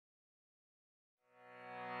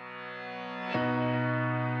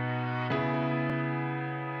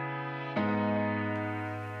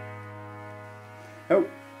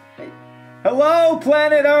Hello,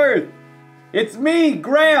 planet Earth! It's me,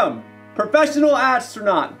 Graham, professional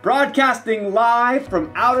astronaut, broadcasting live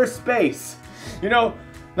from outer space. You know,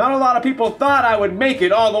 not a lot of people thought I would make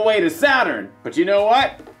it all the way to Saturn, but you know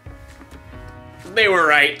what? They were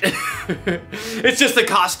right. It's just a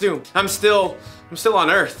costume. I'm still on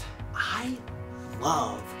Earth. I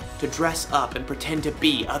love to dress up and pretend to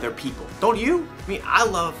be other people. Don't you? I mean, I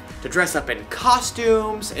love to dress up in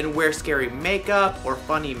costumes and wear scary makeup or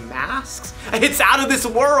funny masks. It's out of this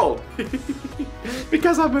world.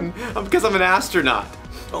 because I'm an astronaut.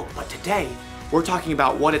 Oh, but today we're talking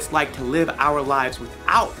about what it's like to live our lives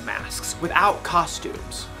without masks, without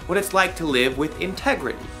costumes. What it's like to live with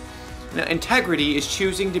integrity. Now, integrity is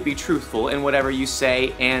choosing to be truthful in whatever you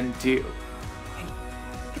say and do.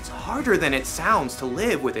 It's harder than it sounds to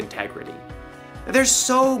live with integrity. There's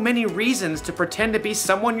so many reasons to pretend to be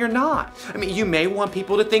someone you're not. I mean, you may want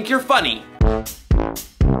people to think you're funny.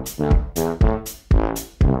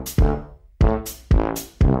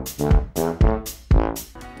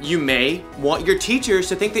 You may want your teachers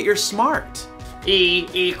to think that you're smart. E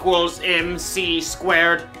equals MC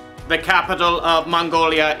squared. The capital of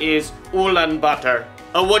Mongolia is Ulaanbaatar.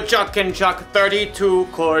 A woodchuck can chuck 32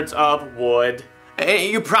 cords of wood.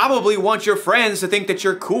 And you probably want your friends to think that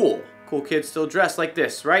you're cool. Cool kids still dress like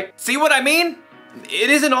this, right? See what I mean? It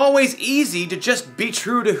isn't always easy to just be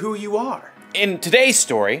true to who you are. In today's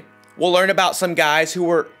story, we'll learn about some guys who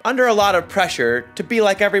were under a lot of pressure to be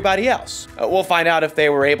like everybody else. We'll find out if they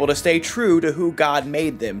were able to stay true to who God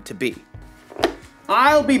made them to be.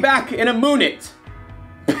 I'll be back in a minute.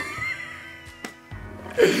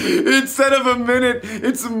 Instead of a minute,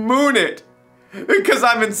 it's a moonit. Because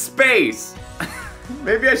I'm in space.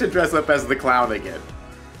 Maybe I should dress up as the clown again.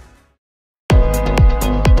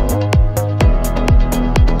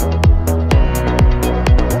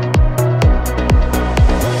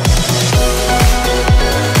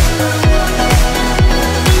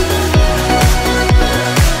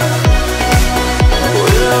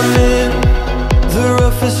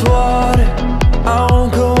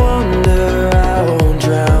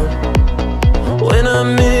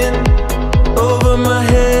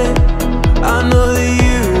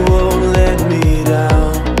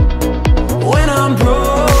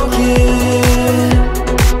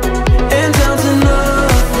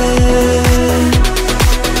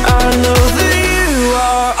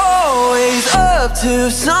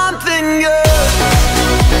 To something good.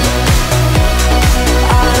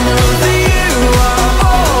 I know that you are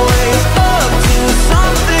always up to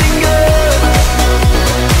something good.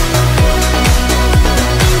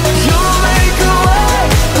 You'll make a way,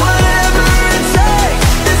 whatever it takes.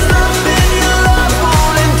 There's nothing your love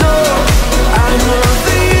won't endure. I know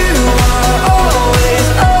that you are always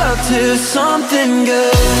up to something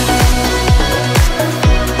good.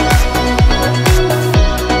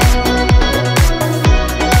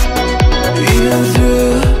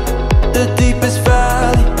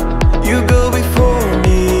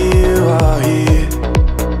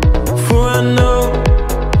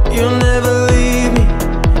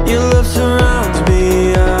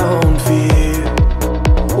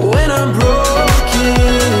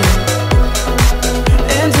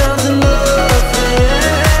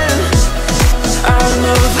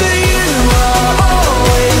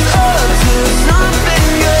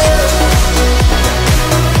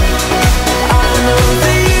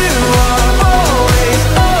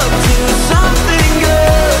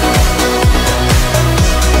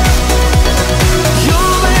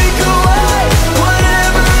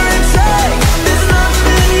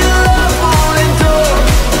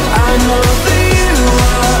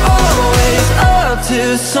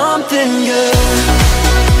 Something good.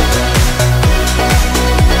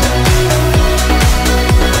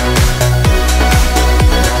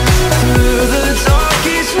 Through the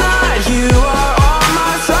darkest night, you are on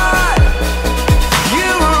my side. You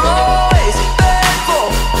were always faithful.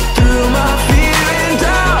 Through my fear and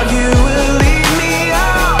doubt, you will lead me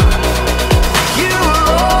out. You were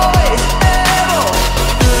always able.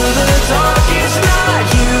 Through the darkest night,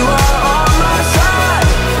 you are on my side.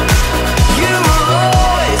 You were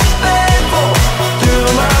always through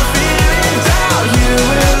my fear and doubt, you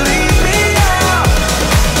will lead me out.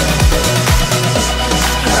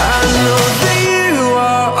 I know that you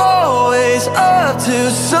are always up to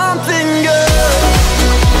something good.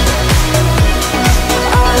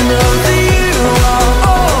 I know that you are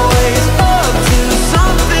always up to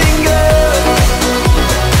something good.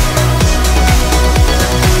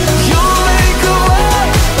 You'll make a way,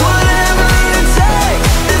 whatever it takes.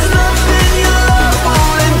 There's nothing your love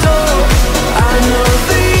won't endure. I know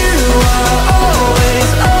that you are always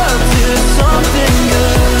up to something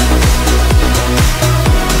good.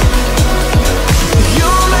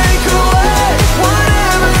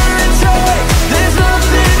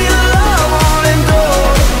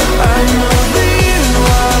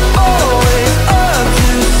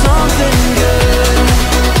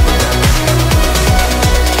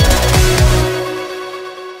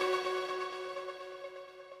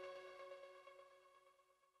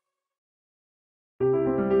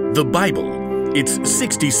 The Bible. It's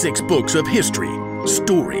 66 books of history,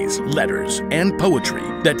 stories, letters, and poetry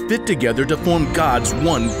that fit together to form God's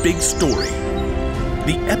one big story.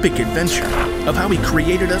 The epic adventure of how He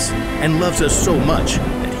created us and loves us so much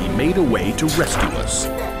that He made a way to rescue us.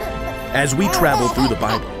 As we travel through the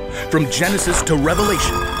Bible, from Genesis to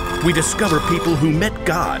Revelation, we discover people who met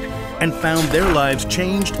God and found their lives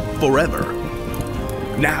changed forever.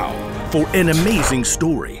 Now, for an amazing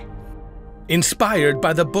story, inspired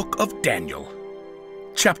by the book of Daniel.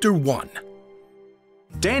 Chapter 1.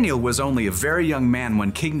 Daniel was only a very young man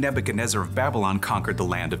when King Nebuchadnezzar of Babylon conquered the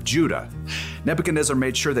land of Judah. Nebuchadnezzar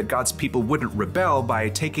made sure that God's people wouldn't rebel by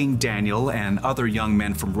taking Daniel and other young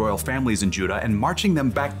men from royal families in Judah and marching them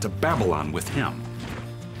back to Babylon with him.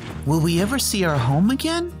 Will we ever see our home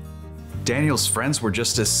again? Daniel's friends were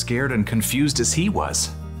just as scared and confused as he was.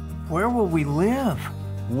 Where will we live?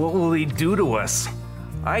 What will he do to us?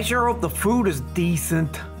 I sure hope the food is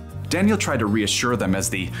decent. Daniel tried to reassure them as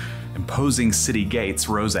the imposing city gates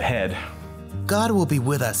rose ahead. God will be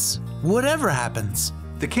with us, whatever happens.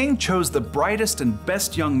 The king chose the brightest and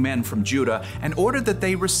best young men from Judah and ordered that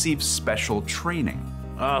they receive special training.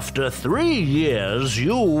 After 3 years,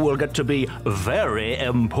 you will get to be very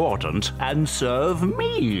important and serve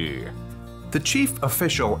me. The chief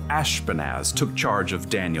official Ashpenaz took charge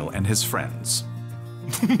of Daniel and his friends.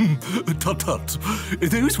 Tut-tut.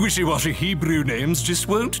 Those wishy-washy Hebrew names just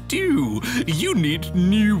won't do. You need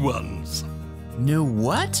new ones. New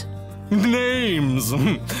what? Names.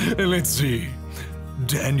 Let's see.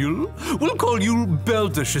 Daniel, we'll call you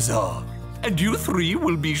Belteshazzar. And you three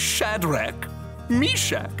will be Shadrach,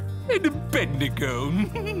 Meshach, and Abednego.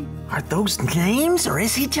 Are those names, or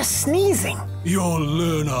is he just sneezing? You'll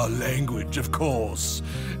learn our language, of course.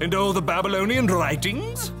 And all the Babylonian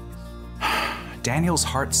writings? Daniel's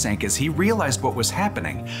heart sank as he realized what was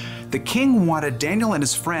happening. The king wanted Daniel and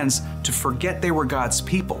his friends to forget they were God's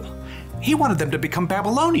people. He wanted them to become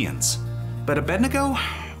Babylonians. But Abednego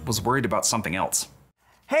was worried about something else.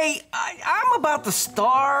 Hey, I'm about to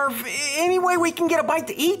starve. Any way we can get a bite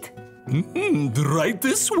to eat? Right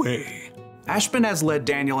this way. Ashpenaz led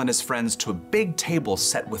Daniel and his friends to a big table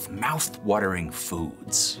set with mouth-watering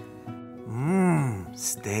foods.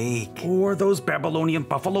 Steak. Or those Babylonian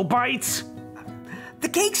buffalo bites. The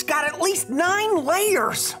cake's got at least 9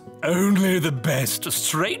 layers. Only the best,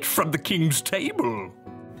 straight from the king's table.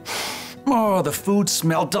 Oh, the food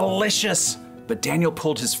smelled delicious. But Daniel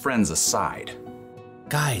pulled his friends aside.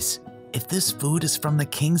 Guys, if this food is from the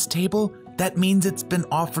king's table, that means it's been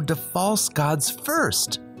offered to false gods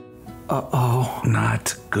first. Uh-oh.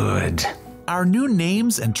 Not good. Our new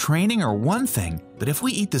names and training are one thing, but if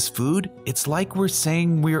we eat this food, it's like we're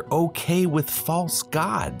saying we're okay with false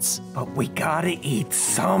gods. But we gotta eat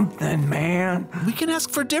something, man. We can ask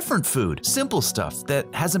for different food, simple stuff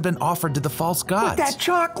that hasn't been offered to the false gods. But that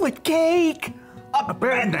chocolate cake!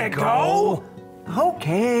 Abednego!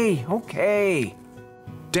 Okay.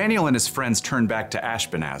 Daniel and his friends turned back to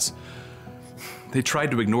Ashpenaz. They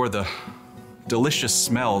tried to ignore the delicious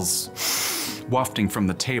smells wafting from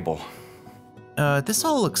the table. This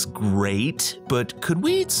all looks great, but could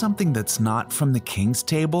we eat something that's not from the king's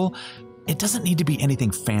table? It doesn't need to be anything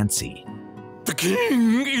fancy. The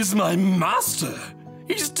king is my master.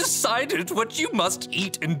 He's decided what you must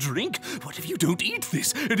eat and drink. What if you don't eat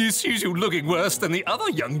this and he sees you looking worse than the other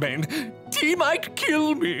young men? He might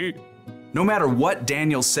kill me. No matter what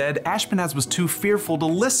Daniel said, Ashpenaz was too fearful to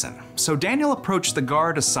listen, so Daniel approached the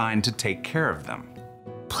guard assigned to take care of them.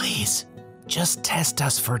 Please, just test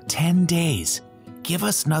us for 10 days. Give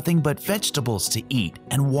us nothing but vegetables to eat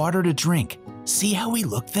and water to drink. See how we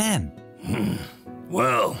look then.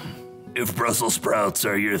 Well, if Brussels sprouts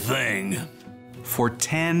are your thing. For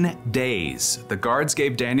 10 days, the guards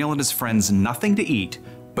gave Daniel and his friends nothing to eat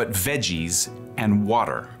but veggies and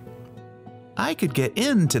water. I could get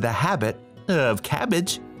into the habit of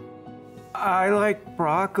cabbage. I like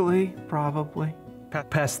broccoli, probably.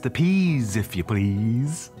 Pass the peas, if you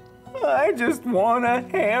please. I just want a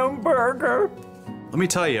hamburger. Let me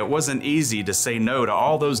tell you, it wasn't easy to say no to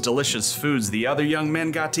all those delicious foods the other young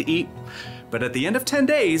men got to eat. But at the end of 10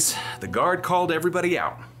 days, the guard called everybody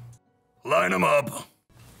out. Line them up.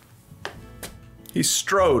 He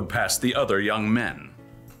strode past the other young men.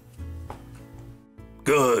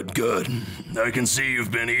 Good. I can see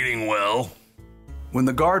you've been eating well. When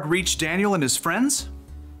the guard reached Daniel and his friends,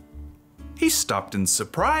 he stopped in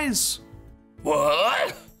surprise.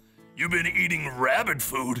 What? You've been eating rabbit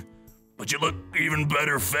food, but you look even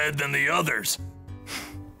better fed than the others.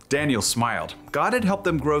 Daniel smiled. God had helped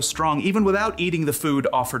them grow strong even without eating the food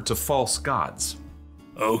offered to false gods.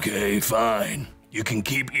 Okay, fine. You can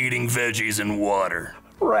keep eating veggies and water.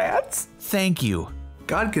 Rats. Thank you.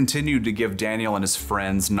 God continued to give Daniel and his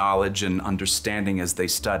friends knowledge and understanding as they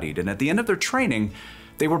studied, and at the end of their training,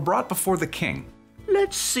 they were brought before the king.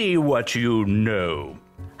 Let's see what you know.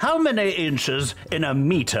 How many inches in a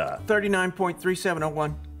meter?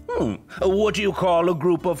 39.3701. What do you call a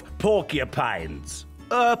group of porcupines?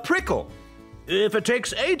 A prickle. If it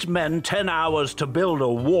takes 8 men 10 hours to build a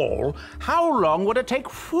wall, how long would it take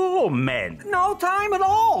 4 men? No time at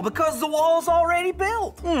all, because the wall's already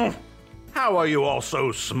built. How are you all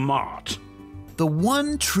so smart? The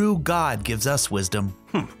one true God gives us wisdom.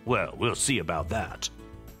 Well, we'll see about that.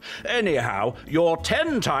 Anyhow, you're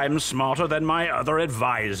 10 times smarter than my other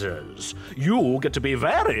advisors. You get to be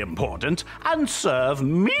very important and serve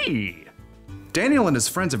me. Daniel and his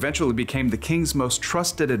friends eventually became the king's most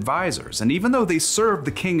trusted advisors, and even though they served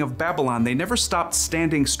the king of Babylon, they never stopped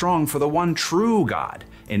standing strong for the one true God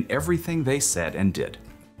in everything they said and did.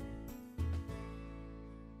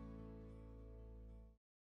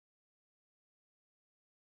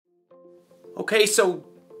 Okay, so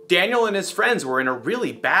Daniel and his friends were in a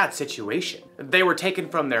really bad situation. They were taken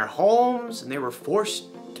from their homes and they were forced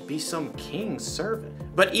to be some king's servant.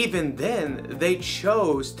 But even then, they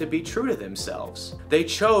chose to be true to themselves. They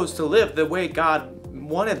chose to live the way God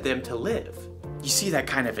wanted them to live. You see that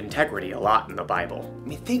kind of integrity a lot in the Bible. I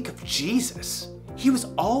mean, think of Jesus. He was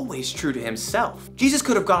always true to himself. Jesus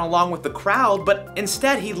could have gone along with the crowd, but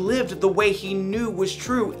instead he lived the way he knew was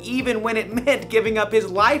true, even when it meant giving up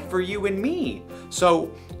his life for you and me.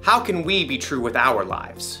 So how can we be true with our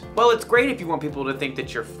lives? Well, it's great if you want people to think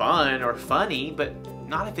that you're fun or funny, but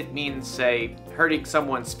not if it means, say, hurting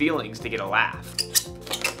someone's feelings to get a laugh.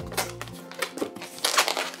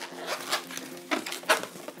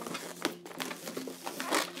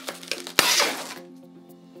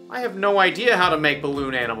 I have no idea how to make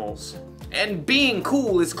balloon animals. And being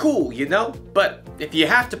cool is cool, you know? But if you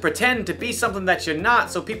have to pretend to be something that you're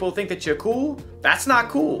not so people think that you're cool, that's not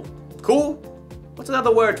cool. Cool? What's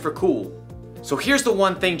another word for cool? So here's the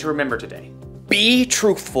one thing to remember today. Be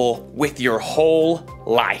truthful with your whole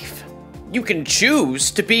life. You can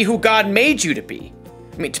choose to be who God made you to be.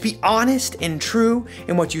 I mean, to be honest and true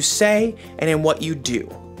in what you say and in what you do.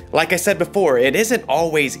 Like I said before, it isn't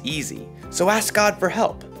always easy, so ask God for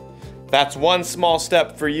help. That's one small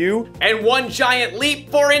step for you and one giant leap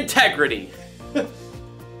for integrity.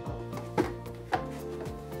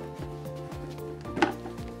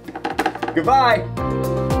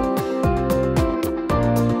 Goodbye.